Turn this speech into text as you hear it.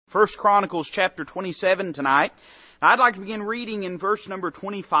First Chronicles chapter 27 tonight. Now, I'd like to begin reading in verse number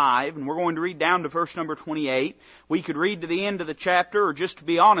 25, and we're going to read down to verse number 28. We could read to the end of the chapter, or just to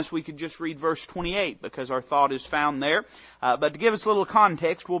be honest, we could just read verse 28 because our thought is found there. But to give us a little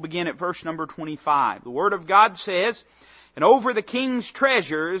context, we'll begin at verse number 25. The Word of God says, "And over the king's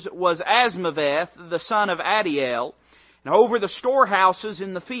treasures was Asmaveth, the son of Adiel, and over the storehouses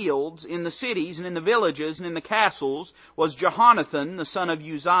in the fields, in the cities, and in the villages, and in the castles, was Jehonathan, the son of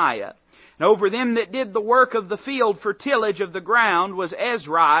Uzziah. And over them that did the work of the field for tillage of the ground was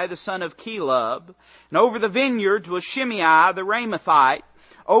Ezri, the son of Caleb. And over the vineyards was Shimei, the Ramathite.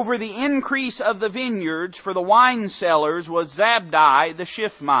 Over the increase of the vineyards for the wine cellars was Zabdi, the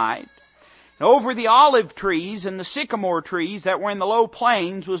Shifmite. And over the olive trees and the sycamore trees that were in the low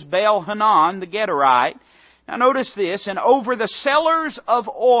plains was Baal-Hanan, the Gederite. Now notice this, and over the cellars of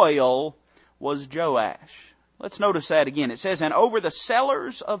oil was Joash." Let's notice that again. It says, "And over the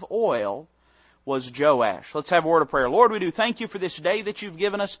cellars of oil was Joash." Let's have a word of prayer. Lord, we do thank You for this day that You've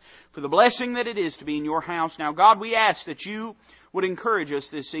given us, for the blessing that it is to be in Your house. Now, God, we ask that You would encourage us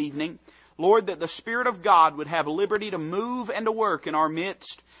this evening. Lord, that the Spirit of God would have liberty to move and to work in our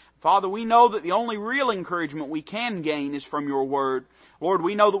midst. Father, we know that the only real encouragement we can gain is from Your Word. Lord,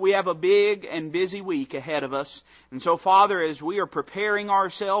 we know that we have a big and busy week ahead of us. And so, Father, as we are preparing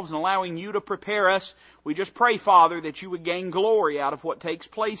ourselves and allowing You to prepare us, we just pray, Father, that You would gain glory out of what takes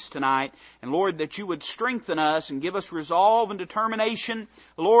place tonight. And, Lord, that You would strengthen us and give us resolve and determination,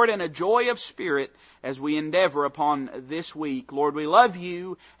 Lord, and a joy of spirit as we endeavor upon this week. Lord, we love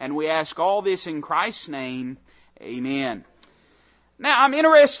You, and we ask all this in Christ's name. Amen. Now, I'm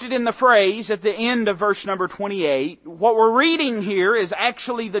interested in the phrase at the end of verse number 28. What we're reading here is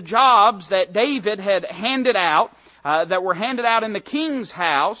actually the jobs that David had handed out, that were handed out in the king's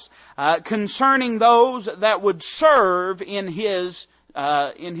house, concerning those that would serve in his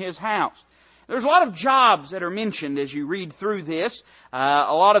house. There's a lot of jobs that are mentioned as you read through this.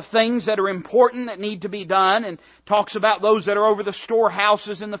 A lot of things that are important that need to be done, and talks about those that are over the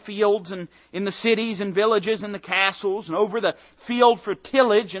storehouses in the fields and in the cities and villages and the castles, and over the field for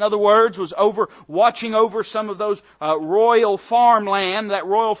tillage. In other words, was watching over some of those royal farmland, that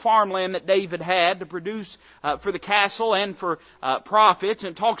royal farmland that David had to produce for the castle and for profits.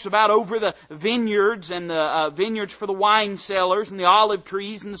 And it talks about over the vineyards and the vineyards for the wine cellars and the olive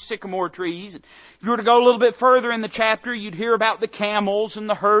trees and the sycamore trees. If you were to go a little bit further in the chapter, you'd hear about the camels and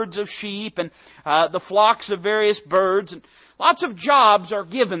the herds of sheep and the flocks of various birds. And lots of jobs are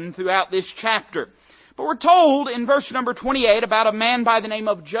given throughout this chapter. But we're told in verse number 28 about a man by the name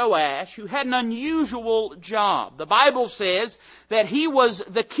of Joash who had an unusual job. The Bible says that he was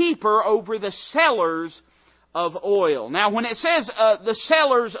the keeper over the cellars of oil. Now, when it says the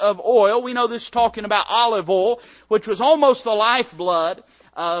cellars of oil, we know this is talking about olive oil, which was almost the lifeblood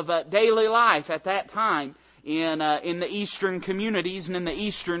of daily life at that time in the eastern communities and in the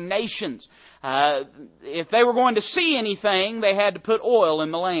eastern nations. If they were going to see anything, they had to put oil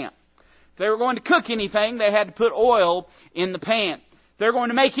in the lamp. If they were going to cook anything, they had to put oil in the pan. If they were going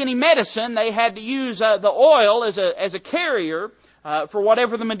to make any medicine, they had to use the oil as a carrier for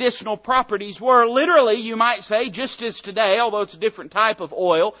whatever the medicinal properties were. Literally, you might say, just as today, although it's a different type of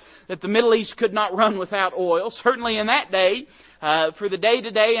oil, that the Middle East could not run without oil. Certainly in that day, for the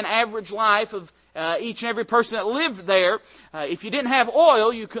day-to-day and average life of each and every person that lived there, if you didn't have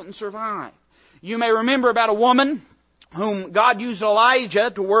oil, you couldn't survive. You may remember about a woman whom God used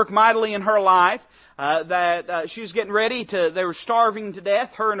Elijah to work mightily in her life, that she was getting ready they were starving to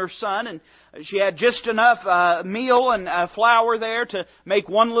death, her and her son, and she had just enough meal and flour there to make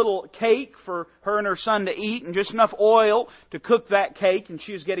one little cake for her and her son to eat, and just enough oil to cook that cake, and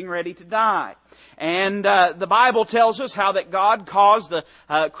she was getting ready to die. And the Bible tells us how that God caused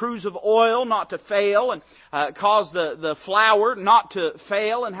the cruse of oil not to fail, and caused the flour not to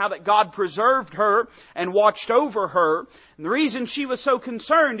fail, and how that God preserved her and watched over her. And the reason she was so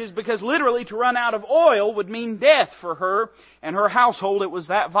concerned is because literally to run out of oil would mean death for her and her household. It was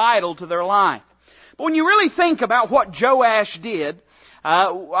that vital to their life. But when you really think about what Joash did, I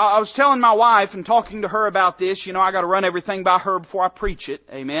was telling my wife and talking to her about this, I got to run everything by her before I preach it.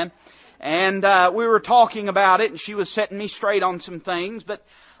 Amen. And we were talking about it, and she was setting me straight on some things. But,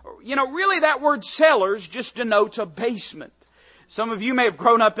 really that word cellars just denotes a basement. Some of you may have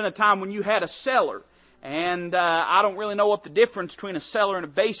grown up in a time when you had a cellar. And I don't really know what the difference between a cellar and a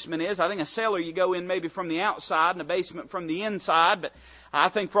basement is. I think a cellar you go in maybe from the outside and a basement from the inside. But I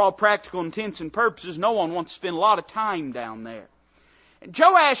think for all practical intents and purposes, no one wants to spend a lot of time down there.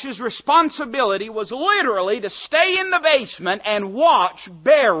 Joash's responsibility was literally to stay in the basement and watch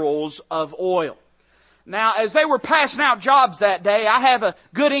barrels of oil. Now, as they were passing out jobs that day, I have a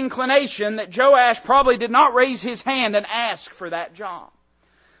good inclination that Joash probably did not raise his hand and ask for that job.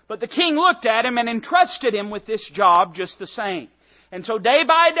 But the king looked at him and entrusted him with this job just the same. And so day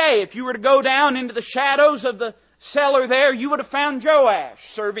by day, if you were to go down into the shadows of the cellar there, you would have found Joash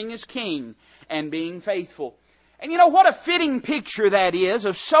serving as king and being faithful. And you know what a fitting picture that is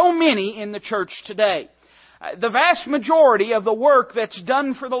of so many in the church today. The vast majority of the work that's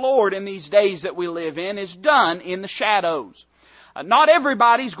done for the Lord in these days that we live in is done in the shadows. Not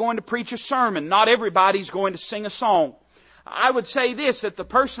everybody's going to preach a sermon. Not everybody's going to sing a song. I would say this, that the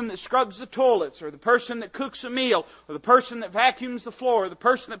person that scrubs the toilets, or the person that cooks a meal, or the person that vacuums the floor, or the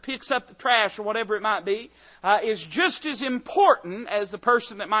person that picks up the trash, or whatever it might be, is just as important as the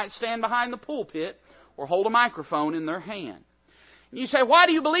person that might stand behind the pulpit or hold a microphone in their hand. You say, why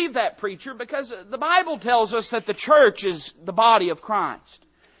do you believe that, preacher? Because the Bible tells us that the church is the body of Christ.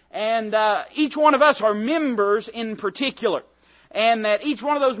 And each one of us are members in particular. And that each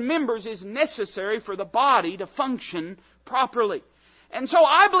one of those members is necessary for the body to function properly. And so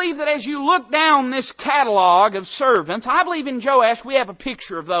I believe that as you look down this catalog of servants, I believe in Joash we have a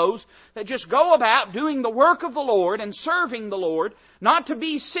picture of those that just go about doing the work of the Lord and serving the Lord, not to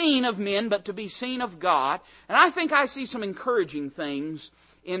be seen of men, but to be seen of God. And I think I see some encouraging things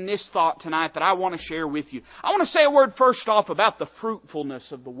in this thought tonight that I want to share with you. I want to say a word first off about the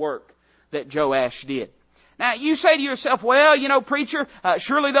fruitfulness of the work that Joash did. Now, you say to yourself, well, you know, preacher,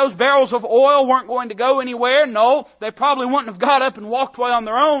 surely those barrels of oil weren't going to go anywhere. No, they probably wouldn't have got up and walked away on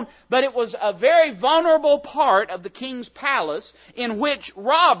their own. But it was a very vulnerable part of the king's palace in which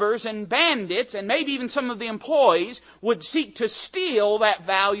robbers and bandits and maybe even some of the employees would seek to steal that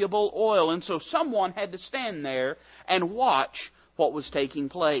valuable oil. And so someone had to stand there and watch what was taking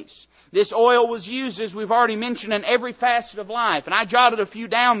place. This oil was used, as we've already mentioned, in every facet of life. And I jotted a few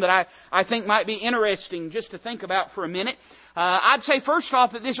down that I think might be interesting just to think about for a minute. I'd say first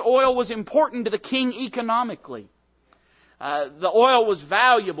off that this oil was important to the king economically. The oil was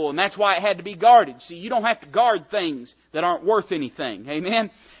valuable, and that's why it had to be guarded. See, you don't have to guard things that aren't worth anything.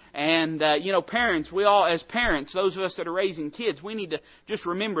 Amen? And, you know, parents, we all, as parents, those of us that are raising kids, we need to just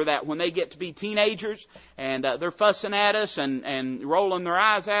remember that when they get to be teenagers and they're fussing at us and rolling their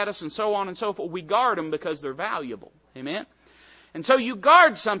eyes at us and so on and so forth, we guard them because they're valuable. Amen? And so you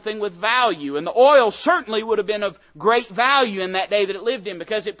guard something with value. And the oil certainly would have been of great value in that day that it lived in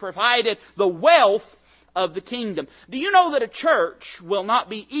because it provided the wealth of the kingdom. Do you know that a church will not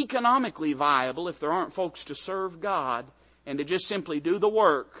be economically viable if there aren't folks to serve God and to just simply do the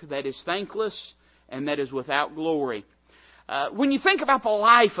work that is thankless and that is without glory? When you think about the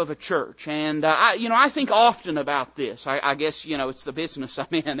life of a church, and I think often about this. I guess, it's the business I'm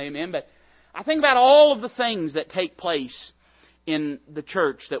in, amen. But I think about all of the things that take place in the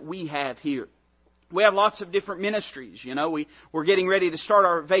church that we have here. We have lots of different ministries. We're getting ready to start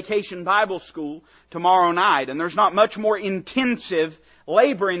our vacation Bible school tomorrow night, and there's not much more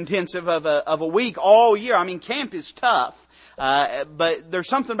labor-intensive of a week all year. I mean, camp is tough. But there's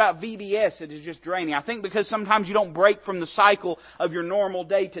something about VBS that is just draining. I think because sometimes you don't break from the cycle of your normal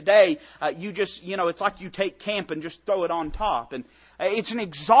day-to-day. You just, it's like you take camp and just throw it on top. And it's an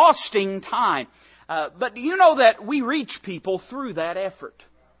exhausting time. But do you know that we reach people through that effort?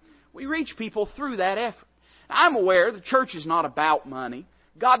 We reach people through that effort. I'm aware the church is not about money.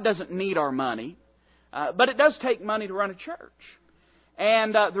 God doesn't need our money. But it does take money to run a church.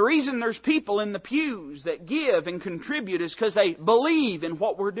 And the reason there's people in the pews that give and contribute is because they believe in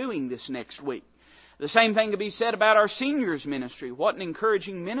what we're doing this next week. The same thing can be said about our seniors ministry. What an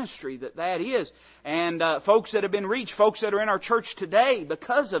encouraging ministry that is. And folks that have been reached, folks that are in our church today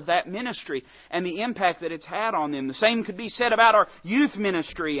because of that ministry and the impact that it's had on them. The same could be said about our youth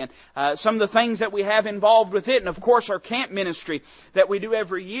ministry and some of the things that we have involved with it. And of course our camp ministry that we do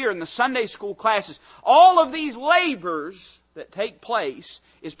every year and the Sunday school classes. All of these labors that take place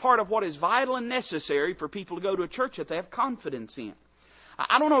is part of what is vital and necessary for people to go to a church that they have confidence in.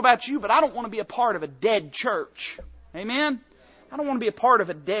 I don't know about you, but I don't want to be a part of a dead church. Amen? I don't want to be a part of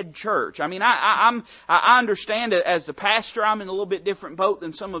a dead church. I mean, I understand that as a pastor, I'm in a little bit different boat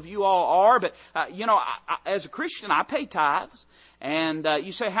than some of you all are. But, as a Christian, I pay tithes. And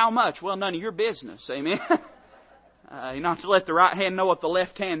you say, how much? Well, none of your business. Amen? Not to let the right hand know what the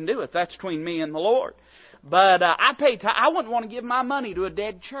left hand doeth. That's between me and the Lord. But I pay tithes. I wouldn't want to give my money to a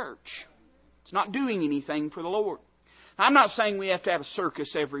dead church. It's not doing anything for the Lord. I'm not saying we have to have a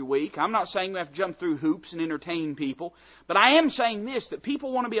circus every week. I'm not saying we have to jump through hoops and entertain people. But I am saying this, that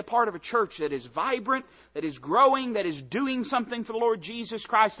people want to be a part of a church that is vibrant, that is growing, that is doing something for the Lord Jesus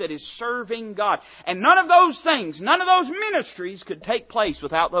Christ, that is serving God. And none of those things, none of those ministries could take place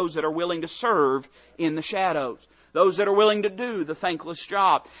without those that are willing to serve in the shadows. Those that are willing to do the thankless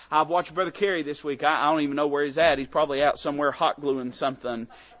job. I've watched Brother Carey this week. I don't even know where he's at. He's probably out somewhere hot gluing something.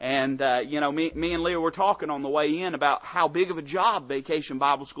 And, me and Leah were talking on the way in about how big of a job Vacation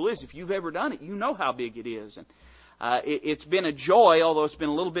Bible School is. If you've ever done it, you know how big it is. And it's been a joy, although it's been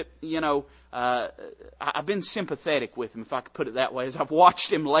a little bit, I've been sympathetic with him, if I could put it that way, as I've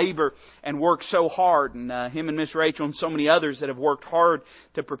watched him labor and work so hard. And him and Miss Rachel and so many others that have worked hard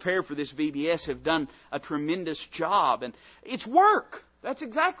to prepare for this VBS have done a tremendous job. And it's work. That's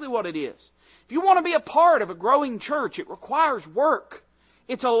exactly what it is. If you want to be a part of a growing church, it requires work.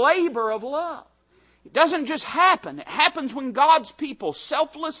 It's a labor of love. It doesn't just happen. It happens when God's people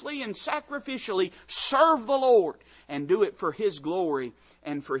selflessly and sacrificially serve the Lord and do it for His glory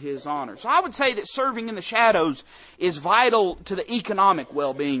and for His honor. So I would say that serving in the shadows is vital to the economic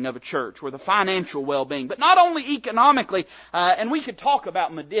well-being of a church, or the financial well-being. But not only economically, and we could talk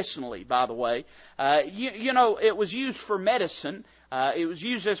about medicinally, by the way. It was used for medicine. It was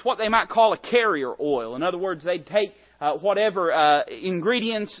used as what they might call a carrier oil. In other words, they'd take whatever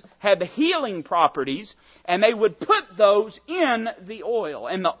ingredients had the healing properties, and they would put those in the oil.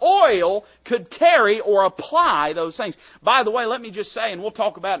 And the oil could carry or apply those things. By the way, let me just say, and we'll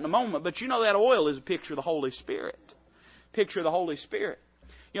talk about it in a moment, but that oil is a picture of the Holy Spirit. Picture of the Holy Spirit.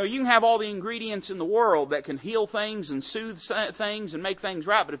 You can have all the ingredients in the world that can heal things and soothe things and make things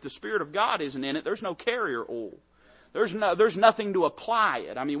right, but if the Spirit of God isn't in it, there's no carrier oil. There's nothing to apply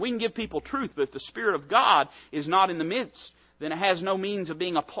it. I mean, we can give people truth, but if the Spirit of God is not in the midst, then it has no means of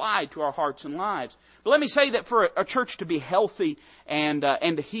being applied to our hearts and lives. But let me say that for a church to be healthy and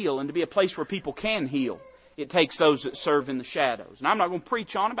to heal, and to be a place where people can heal, it takes those that serve in the shadows. And I'm not going to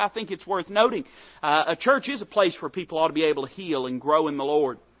preach on it, but I think it's worth noting. A church is a place where people ought to be able to heal and grow in the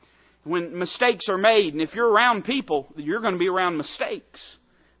Lord. When mistakes are made, and if you're around people, you're going to be around mistakes.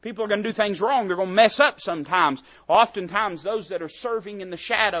 People are going to do things wrong. They're going to mess up sometimes. Oftentimes, those that are serving in the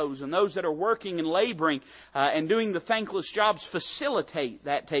shadows and those that are working and laboring and doing the thankless jobs facilitate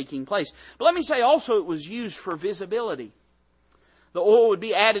that taking place. But let me say also it was used for visibility. The oil would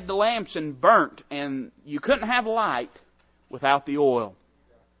be added to lamps and burnt, and you couldn't have light without the oil.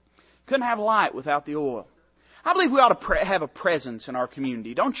 Couldn't have light without the oil. I believe we ought to have a presence in our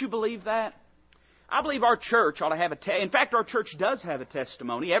community. Don't you believe that? I believe our church ought to have in fact, our church does have a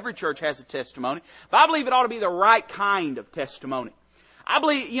testimony. Every church has a testimony. But I believe it ought to be the right kind of testimony. I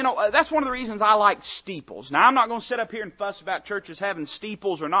believe, that's one of the reasons I like steeples. Now, I'm not going to sit up here and fuss about churches having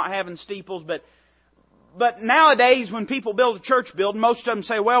steeples or not having steeples, but nowadays when people build a church building, most of them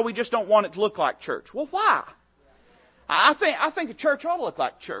say, well, we just don't want it to look like church. Well, why? I think a church ought to look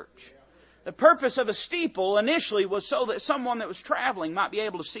like church. The purpose of a steeple initially was so that someone that was traveling might be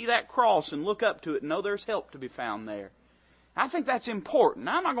able to see that cross and look up to it and know there's help to be found there. I think that's important.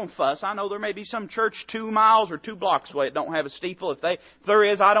 Now, I'm not going to fuss. I know there may be some church 2 miles or 2 blocks away that don't have a steeple. If there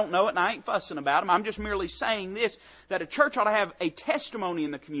is, I don't know it, and I ain't fussing about them. I'm just merely saying this, that a church ought to have a testimony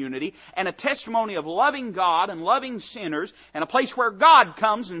in the community, and a testimony of loving God and loving sinners, and a place where God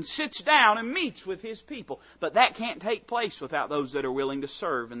comes and sits down and meets with His people. But that can't take place without those that are willing to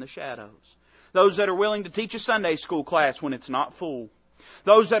serve in the shadows. Those that are willing to teach a Sunday school class when it's not full.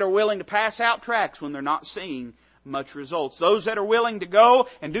 Those that are willing to pass out tracts when they're not seeing much results. Those that are willing to go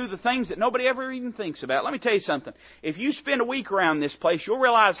and do the things that nobody ever even thinks about. Let me tell you something. If you spend a week around this place, you'll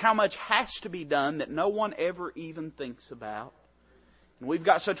realize how much has to be done that no one ever even thinks about. And we've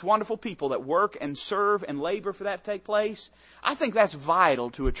got such wonderful people that work and serve and labor for that to take place. I think that's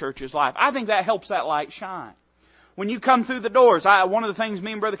vital to a church's life. I think that helps that light shine. When you come through the doors, one of the things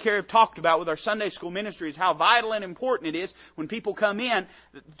me and Brother Carey have talked about with our Sunday school ministry is how vital and important it is when people come in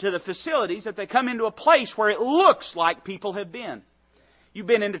to the facilities that they come into a place where it looks like people have been. You've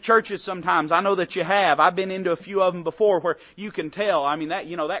been into churches sometimes. I know that you have. I've been into a few of them before where you can tell. I mean,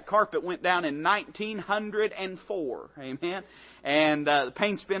 that carpet went down in 1904. Amen. And the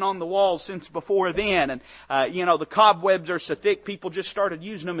paint's been on the walls since before then. And, the cobwebs are so thick people just started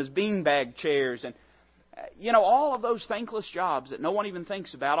using them as beanbag chairs. And all of those thankless jobs that no one even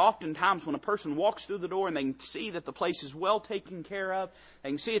thinks about, oftentimes when a person walks through the door and they can see that the place is well taken care of, they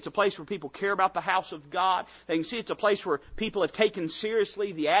can see it's a place where people care about the house of God, they can see it's a place where people have taken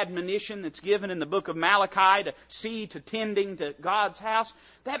seriously the admonition that's given in the book of Malachi to see to tending to God's house,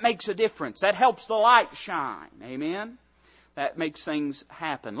 that makes a difference. That helps the light shine. Amen? that makes things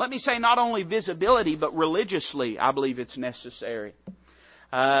happen. Let me say not only visibility, but religiously, I believe it's necessary.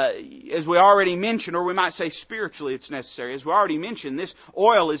 As we already mentioned, or we might say spiritually it's necessary. As we already mentioned, this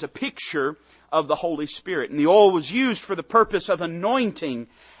oil is a picture of the Holy Spirit. And the oil was used for the purpose of anointing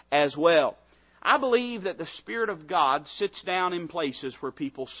as well. I believe that the Spirit of God sits down in places where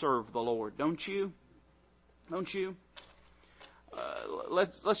people serve the Lord. Don't you? Don't you?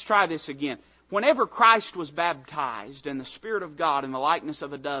 Let's try this again. Whenever Christ was baptized and the Spirit of God in the likeness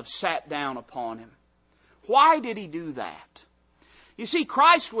of a dove sat down upon Him, why did He do that? You see,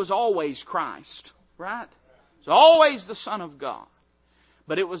 Christ was always Christ, right? He was always the Son of God.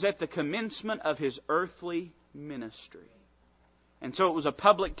 But it was at the commencement of His earthly ministry. And so it was a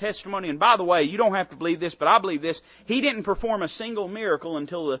public testimony. And by the way, you don't have to believe this, but I believe this. He didn't perform a single miracle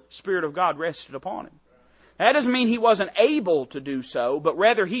until the Spirit of God rested upon Him. That doesn't mean He wasn't able to do so, but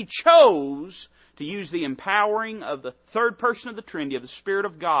rather He chose to use the empowering of the third person of the Trinity, of the Spirit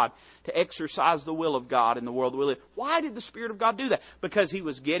of God, to exercise the will of God in the world that we live. Why did the Spirit of God do that? Because He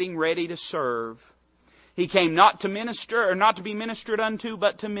was getting ready to serve. He came not to minister, or not to be ministered unto,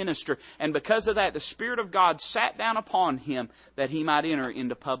 but to minister. And because of that, the Spirit of God sat down upon Him that He might enter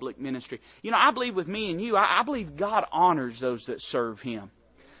into public ministry. You know, I believe with me and you, I believe God honors those that serve Him.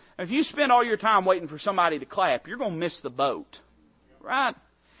 If you spend all your time waiting for somebody to clap, you're going to miss the boat. Right?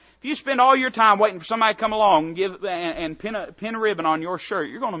 If you spend all your time waiting for somebody to come along and pin a ribbon on your shirt,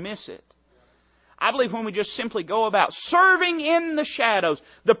 you're going to miss it. I believe when we just simply go about serving in the shadows,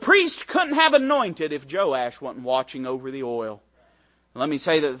 the priest couldn't have anointed if Joash wasn't watching over the oil. Let me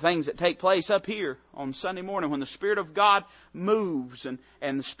say that the things that take place up here on Sunday morning, when the Spirit of God moves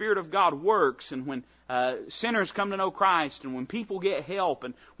and the Spirit of God works, and when sinners come to know Christ, and when people get help,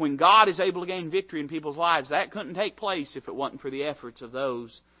 and when God is able to gain victory in people's lives, that couldn't take place if it wasn't for the efforts of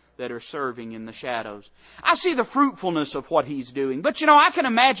those that are serving in the shadows. I see the fruitfulness of what He's doing, but I can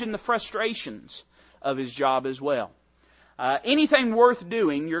imagine the frustrations of His job as well. Anything worth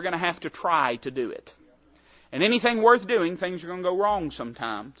doing, you're going to have to try to do it. And anything worth doing, things are going to go wrong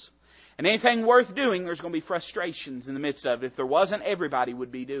sometimes. And anything worth doing, there's going to be frustrations in the midst of it. If there wasn't, everybody would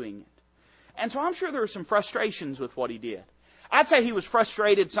be doing it. And so I'm sure there were some frustrations with what He did. I'd say He was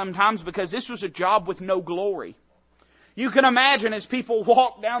frustrated sometimes because this was a job with no glory. You can imagine as people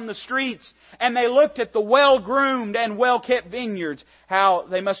walked down the streets and they looked at the well-groomed and well-kept vineyards, how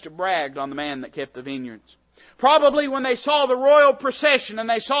they must have bragged on the man that kept the vineyards. Probably when they saw the royal procession and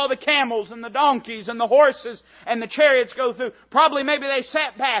they saw the camels and the donkeys and the horses and the chariots go through, probably maybe they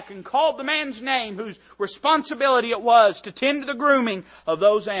sat back and called the man's name whose responsibility it was to tend to the grooming of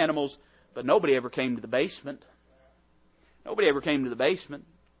those animals. But nobody ever came to the basement. Nobody ever came to the basement.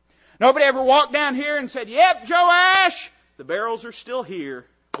 Nobody ever walked down here and said, "Yep, Joash, the barrels are still here.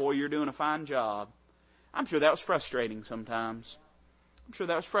 Boy, you're doing a fine job." I'm sure that was frustrating sometimes. I'm sure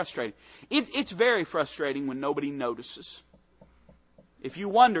that was frustrating. It's very frustrating when nobody notices. If you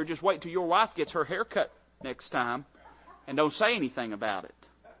wonder, just wait till your wife gets her hair cut next time and don't say anything about it.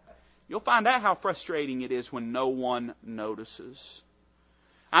 You'll find out how frustrating it is when no one notices.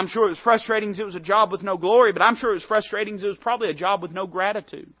 I'm sure it was frustrating as it was a job with no glory, but I'm sure it was frustrating as it was probably a job with no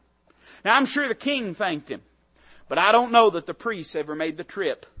gratitude. Now, I'm sure the king thanked him, but I don't know that the priests ever made the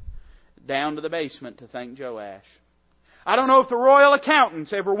trip down to the basement to thank Joash. I don't know if the royal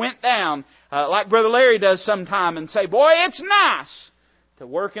accountants ever went down, like Brother Larry does sometime, and say, "Boy, it's nice to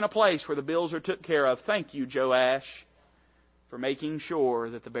work in a place where the bills are took care of. Thank you, Joash, for making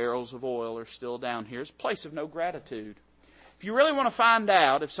sure that the barrels of oil are still down here." It's a place of no gratitude. If you really want to find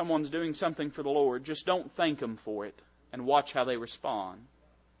out if someone's doing something for the Lord, just don't thank them for it and watch how they respond.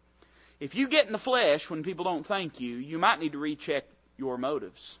 If you get in the flesh when people don't thank you, you might need to recheck your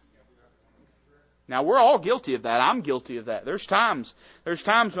motives. Now, we're all guilty of that. I'm guilty of that. There's times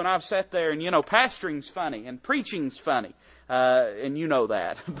when I've sat there and, pastoring's funny and preaching's funny. And you know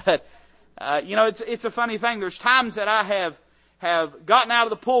that. But, it's a funny thing. There's times that I have gotten out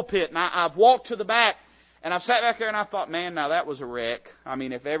of the pulpit and I've walked to the back and I've sat back there and I thought, man, now that was a wreck. I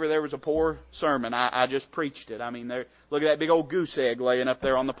mean, if ever there was a poor sermon, I just preached it. I mean, look at that big old goose egg laying up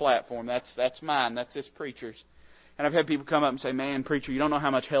there on the platform. That's mine. That's this preacher's. And I've had people come up and say, "Man, preacher, you don't know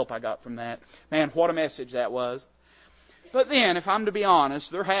how much help I got from that. Man, what a message that was." But then, if I'm to be honest,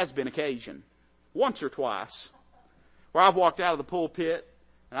 there has been occasion, once or twice, where I've walked out of the pulpit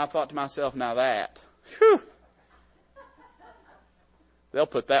and I've thought to myself, now that, whew, they'll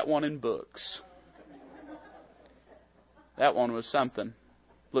put that one in books. That one was something.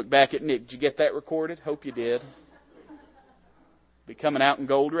 Look back at Nick. Did you get that recorded? Hope you did. Be coming out in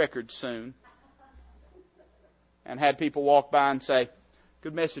gold records soon. And had people walk by and say,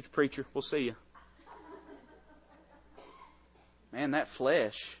 "Good message, preacher. We'll see you." man, that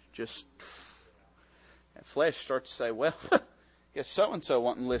flesh starts to say, well, guess so-and-so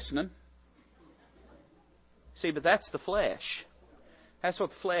wasn't listening. See, but that's the flesh. That's what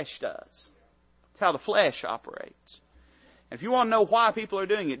the flesh does. It's how the flesh operates. And if you want to know why people are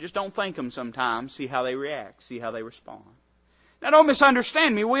doing it, just don't thank them sometimes. See how they react. See how they respond. Now, don't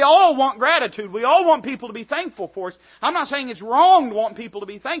misunderstand me. We all want gratitude. We all want people to be thankful for us. I'm not saying it's wrong to want people to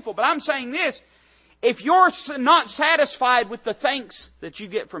be thankful, but I'm saying this. If you're not satisfied with the thanks that you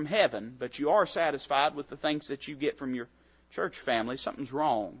get from heaven, but you are satisfied with the thanks that you get from your church family, something's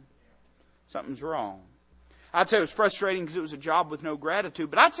wrong. Something's wrong. I'd say it was frustrating because it was a job with no gratitude,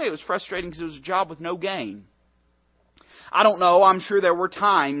 but I'd say it was frustrating because it was a job with no gain. I don't know. I'm sure there were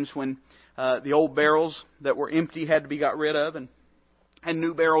times when the old barrels that were empty had to be got rid of and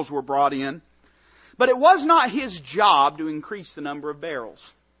new barrels were brought in. But it was not his job to increase the number of barrels.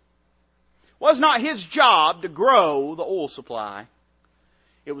 It was not his job to grow the oil supply.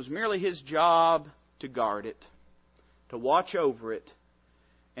 It was merely his job to guard it, to watch over it,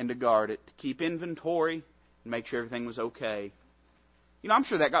 and to guard it, to keep inventory and make sure everything was okay. You know, I'm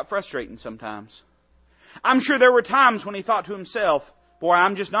sure that got frustrating sometimes. I'm sure there were times when he thought to himself, boy,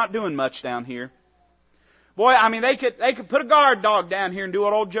 I'm just not doing much down here. Boy, I mean, they could put a guard dog down here and do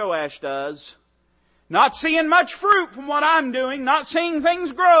what old Joash does. Not seeing much fruit from what I'm doing, not seeing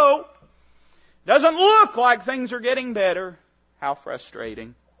things grow. Doesn't look like things are getting better. How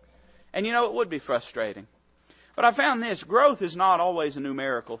frustrating. And you know, it would be frustrating. But I found this, growth is not always a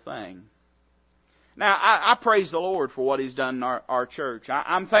numerical thing. Now, I praise the Lord for what He's done in our church.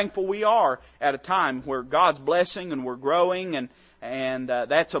 I'm thankful we are at a time where God's blessing and we're growing, and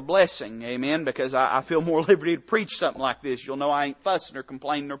that's a blessing, amen, because I feel more liberty to preach something like this. You'll know I ain't fussing or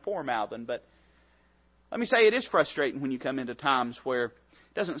complaining or poor-mouthing, but let me say it is frustrating when you come into times where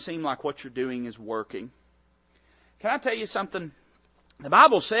it doesn't seem like what you're doing is working. Can I tell you something? The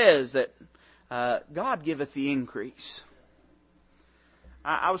Bible says that God giveth the increase.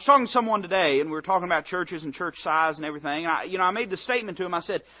 I was talking to someone today, and we were talking about churches and church size and everything. And I made the statement to him. I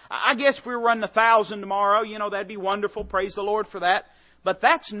said, I guess if we were running 1,000 tomorrow, that'd be wonderful. Praise the Lord for that. But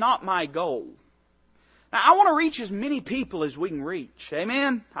that's not my goal. Now, I want to reach as many people as we can reach.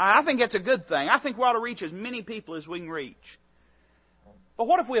 Amen? I think that's a good thing. I think we ought to reach as many people as we can reach. But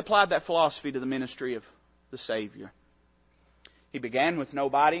what if we applied that philosophy to the ministry of the Savior? He began with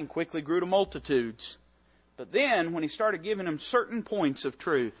nobody and quickly grew to multitudes. But then, when He started giving them certain points of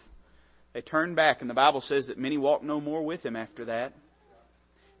truth, they turned back, and the Bible says that many walked no more with Him after that.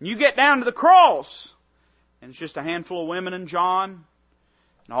 And you get down to the cross, and it's just a handful of women and John,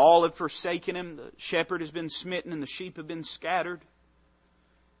 and all have forsaken Him. The shepherd has been smitten, and the sheep have been scattered.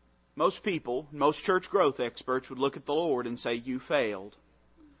 Most people, most church growth experts would look at the Lord and say, you failed.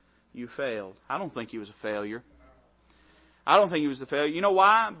 You failed. I don't think He was a failure. I don't think He was a failure. You know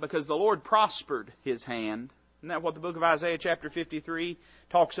why? Because the Lord prospered His hand. Isn't that what the book of Isaiah chapter 53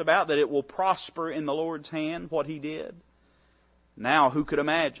 talks about? That it will prosper in the Lord's hand, what He did. Now, who could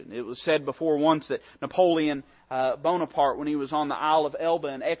imagine? It was said before once that Napoleon Bonaparte, when he was on the Isle of Elba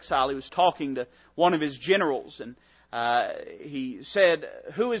in exile, he was talking to one of his generals. And he said,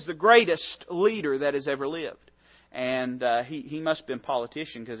 who is the greatest leader that has ever lived? And he must have been a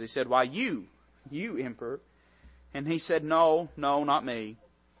politician, because he said, why, you, Emperor. And he said, no, not me.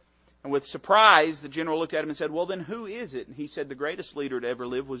 And with surprise, the general looked at him and said, well, then who is it? And he said, the greatest leader to ever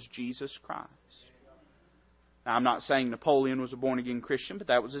live was Jesus Christ. Now, I'm not saying Napoleon was a born-again Christian, but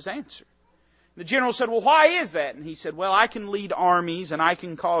that was his answer. The general said, well, why is that? And he said, well, I can lead armies and I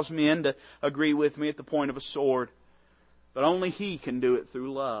can cause men to agree with me at the point of a sword. But only He can do it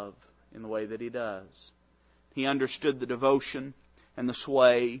through love in the way that He does. He understood the devotion and the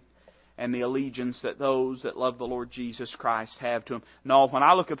sway and the allegiance that those that love the Lord Jesus Christ have to Him. No, when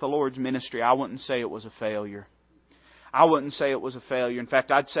I look at the Lord's ministry, I wouldn't say it was a failure. I wouldn't say it was a failure. In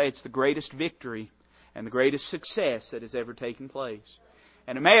fact, I'd say it's the greatest victory and the greatest success that has ever taken place.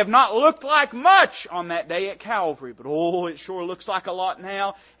 And it may have not looked like much on that day at Calvary, but it sure looks like a lot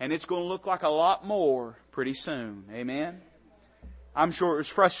now, and it's going to look like a lot more pretty soon. Amen? I'm sure it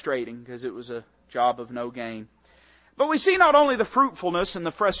was frustrating because it was a job of no gain. But we see not only the fruitfulness and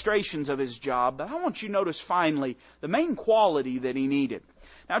the frustrations of his job, but I want you to notice finally the main quality that he needed.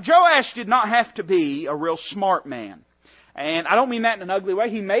 Now, Joash did not have to be a real smart man. And I don't mean that in an ugly way.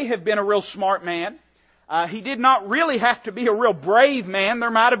 He may have been a real smart man. He did not really have to be a real brave man.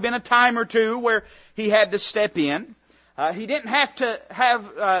 There might have been a time or two where he had to step in. He didn't have to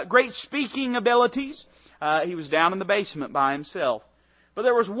have great speaking abilities. He was down in the basement by himself. But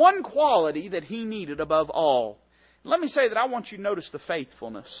there was one quality that he needed above all. Let me say that I want you to notice the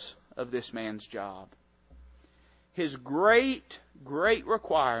faithfulness of this man's job. his great, great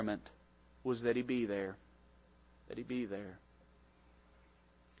requirement was that he be there. That he be there.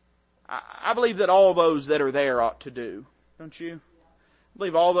 I believe that all those that are there ought to do. Don't you? I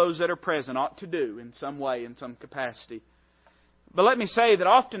believe all those that are present ought to do in some way, in some capacity. But let me say that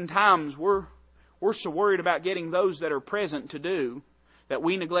oftentimes we're so worried about getting those that are present to do that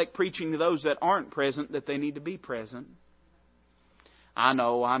we neglect preaching to those that aren't present that they need to be present. I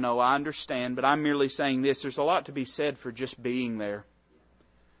know, I understand, but I'm merely saying this. There's a lot to be said for just being there.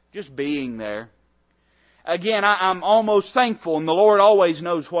 Just being there. Again, I'm almost thankful, and the Lord always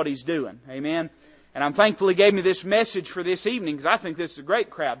knows what He's doing. Amen? And I'm thankful He gave me this message for this evening, because I think this is a great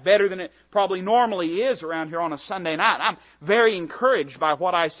crowd. Better than it probably normally is around here on a Sunday night. I'm very encouraged by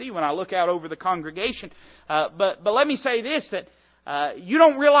what I see when I look out over the congregation. But let me say this, that you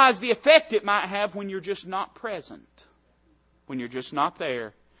don't realize the effect it might have when you're just not present. When you're just not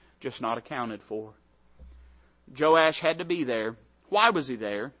there, just not accounted for. Joash had to be there. Why was he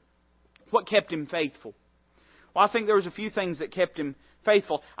there? What kept him faithful? Well, I think there was a few things that kept him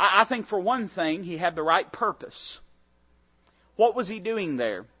faithful. I think for one thing, he had the right purpose. What was he doing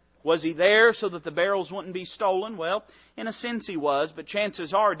there? Was he there so that the barrels wouldn't be stolen? Well, in a sense he was, but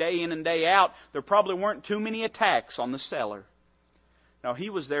chances are, day in and day out, there probably weren't too many attacks on the cellar. No, he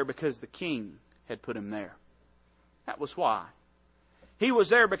was there because the king had put him there. That was why. He was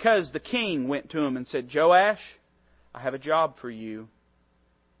there because the king went to him and said, Joash, I have a job for you.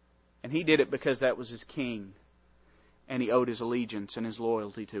 And he did it because that was his king. And he owed his allegiance and his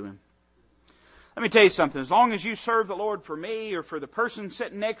loyalty to him. Let me tell you something. As long as you serve the Lord for me or for the person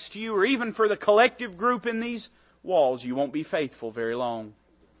sitting next to you or even for the collective group in these walls, you won't be faithful very long.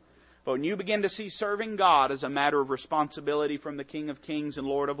 But when you begin to see serving God as a matter of responsibility from the King of Kings and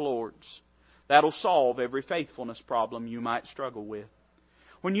Lord of Lords, that'll solve every faithfulness problem you might struggle with.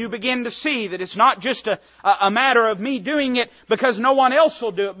 When you begin to see that it's not just a matter of me doing it because no one else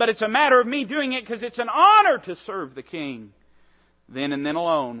will do it, but it's a matter of me doing it because it's an honor to serve the King, then and then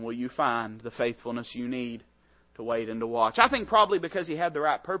alone will you find the faithfulness you need to wait and to watch. I think probably because he had the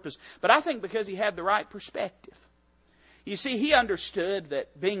right purpose, but I think because he had the right perspective. You see, he understood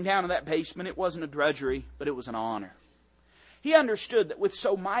that being down in that basement, it wasn't a drudgery, but it was an honor. He understood that with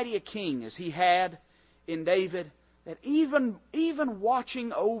so mighty a king as he had in David, that even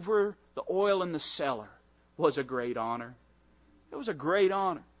watching over the oil in the cellar was a great honor. It was a great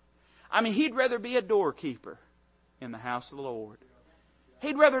honor. I mean, he'd rather be a doorkeeper in the house of the Lord.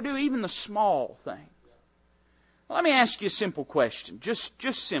 He'd rather do even the small things. Well, let me ask you a simple question. Just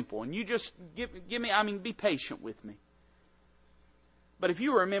simple. And you just give me, be patient with me. But if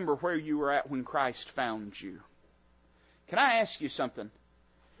you remember where you were at when Christ found you, can I ask you something?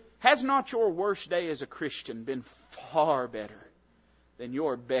 Has not your worst day as a Christian been far better than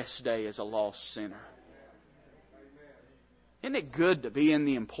your best day as a lost sinner? Isn't it good to be in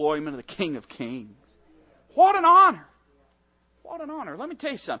the employment of the King of Kings? What an honor! What an honor. Let me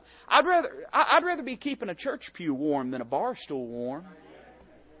tell you something. I'd rather be keeping a church pew warm than a bar stool warm.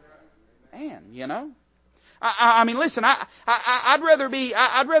 Man, you know. Listen, I'd rather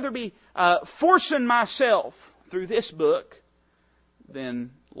be forcing myself through this book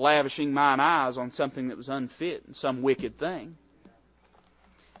than lavishing mine eyes on something that was unfit and some wicked thing.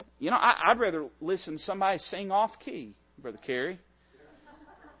 You know, I'd rather listen to somebody sing off key, Brother Carey.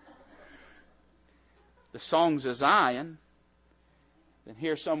 The songs of Zion than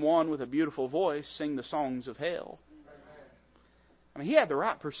hear someone with a beautiful voice sing the songs of hell. I mean, he had the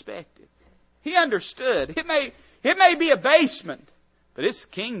right perspective. He understood. It may be a basement, but it's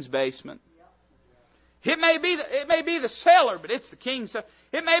the king's basement. It may be the cellar, but it's the king's.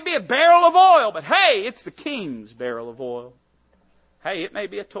 It may be a barrel of oil, but hey, it's the king's barrel of oil. Hey, it may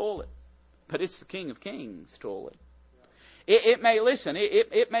be a toilet, but it's the King of Kings' toilet. It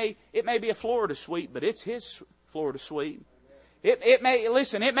may be a floor to sweep, but it's His floor to sweep. It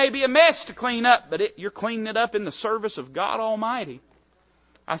may be a mess to clean up, but you're cleaning it up in the service of God Almighty.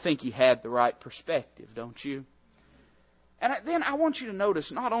 I think he had the right perspective, don't you? And then I want you to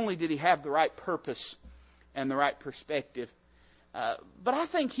notice, not only did he have the right purpose and the right perspective, but I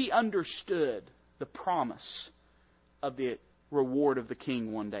think he understood the promise of the reward of the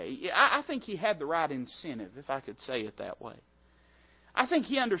king one day. I think he had the right incentive, if I could say it that way. I think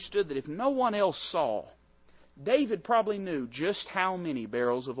he understood that if no one else saw, David probably knew just how many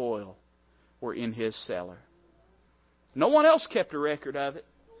barrels of oil were in his cellar. No one else kept a record of it.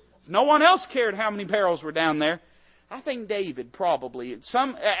 No one else cared how many barrels were down there. I think David probably, at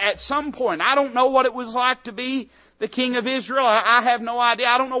some point, I don't know what it was like to be the king of Israel. I have no idea.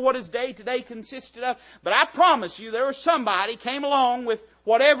 I don't know what his day-to-day consisted of. But I promise you, there was somebody came along with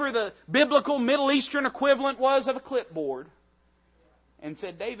whatever the biblical Middle Eastern equivalent was of a clipboard, and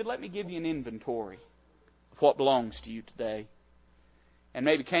said, David, let me give you an inventory of what belongs to you today. And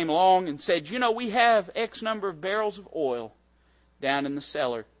maybe came along and said, you know, we have X number of barrels of oil down in the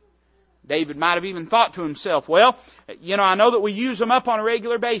cellar. David might have even thought to himself, well, you know, I know that we use them up on a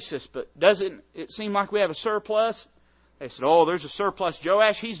regular basis, but doesn't it seem like we have a surplus? They said, oh, there's a surplus.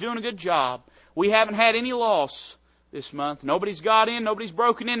 Joash, he's doing a good job. We haven't had any loss this month. Nobody's got in, nobody's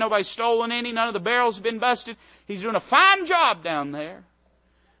broken in, nobody's stolen any, none of the barrels have been busted. He's doing a fine job down there.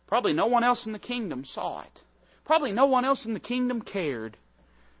 Probably no one else in the kingdom saw it. Probably no one else in the kingdom cared.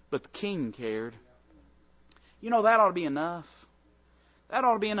 But the king cared. You know, that ought to be enough. That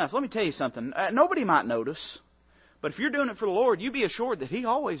ought to be enough. Let me tell you something. Nobody might notice. But if you're doing it for the Lord, you be assured that He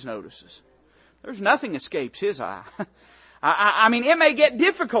always notices. There's nothing escapes His eye. I mean, it may get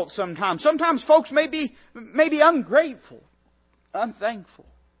difficult sometimes. Sometimes folks may be ungrateful, unthankful.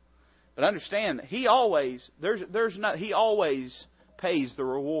 But understand that He always, He always pays the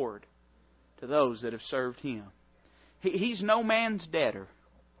reward to those that have served Him. He's no man's debtor.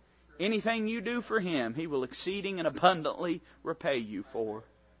 Anything you do for Him, He will exceeding and abundantly repay you for.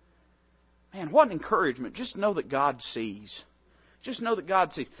 Man, what an encouragement. Just know that God sees. Just know that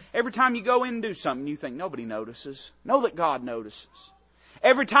God sees. Every time you go in and do something, you think nobody notices. Know that God notices.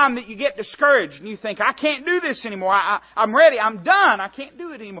 Every time that you get discouraged and you think, I can't do this anymore. I'm ready. I'm done. I can't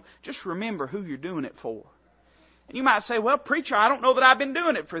do it anymore. Just remember who you're doing it for. And you might say, well, preacher, I don't know that I've been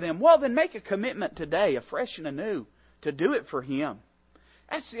doing it for them. Well, then make a commitment today, afresh and anew, to do it for Him.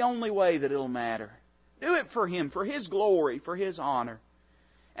 That's the only way that it'll matter. Do it for Him, for His glory, for His honor.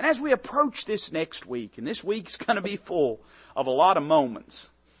 And as we approach this next week, and this week's going to be full of a lot of moments,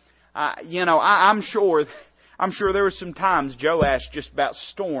 I'm sure there were some times Joash just about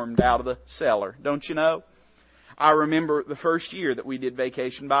stormed out of the cellar, don't you know? I remember the first year that we did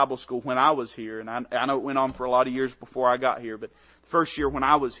Vacation Bible School when I was here, and I know it went on for a lot of years before I got here, but the first year when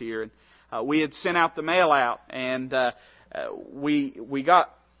I was here, and we had sent out the mail out, and we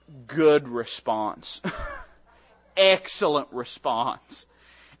got good response. Excellent response.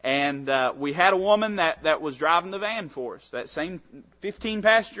 And we had a woman that was driving the van for us. That same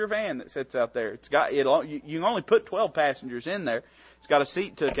 15-passenger van that sits out there. You can only put 12 passengers in there. It's got a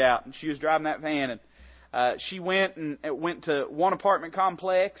seat took out, and she was driving that van. And she went to one apartment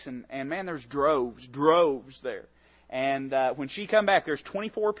complex, and man, there's droves there. And when she come back, there's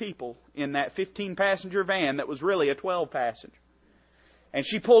 24 people in that 15-passenger van that was really a 12-passenger. And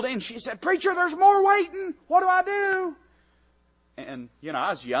she pulled in. She said, "Preacher, there's more waiting. What do I do?" And,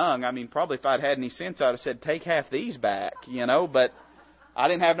 I was young. I mean, probably if I'd had any sense, I'd have said, take half these back, But I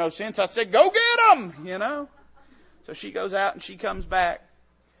didn't have no sense. I said, go get them, So she goes out and she comes back.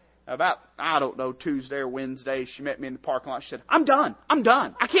 About, Tuesday or Wednesday, she met me in the parking lot. She said, I'm done.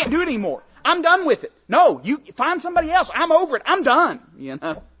 I can't do it anymore. I'm done with it. No, you find somebody else. I'm over it. I'm done,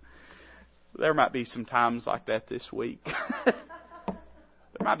 There might be some times like that this week.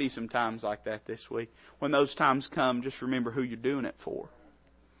 There might be some times like that this week. When those times come, just remember who you're doing it for.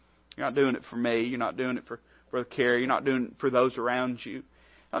 You're not doing it for me. You're not doing it for Brother Kerry. You're not doing it for those around you.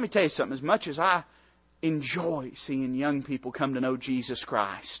 Let me tell you something. As much as I enjoy seeing young people come to know Jesus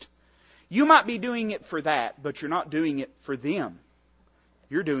Christ, you might be doing it for that, but you're not doing it for them.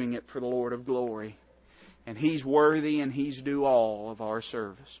 You're doing it for the Lord of glory. And He's worthy and He's due all of our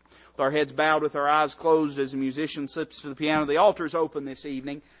service. With our heads bowed, with our eyes closed, as the musician slips to the piano, the altar is open this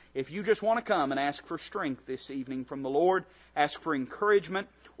evening. If you just want to come and ask for strength this evening from the Lord, ask for encouragement,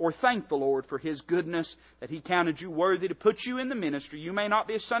 or thank the Lord for His goodness, that He counted you worthy to put you in the ministry. You may not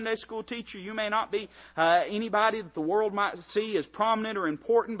be a Sunday school teacher. You may not be anybody that the world might see as prominent or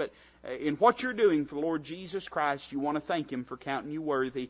important, but in what you're doing for the Lord Jesus Christ, you want to thank Him for counting you worthy.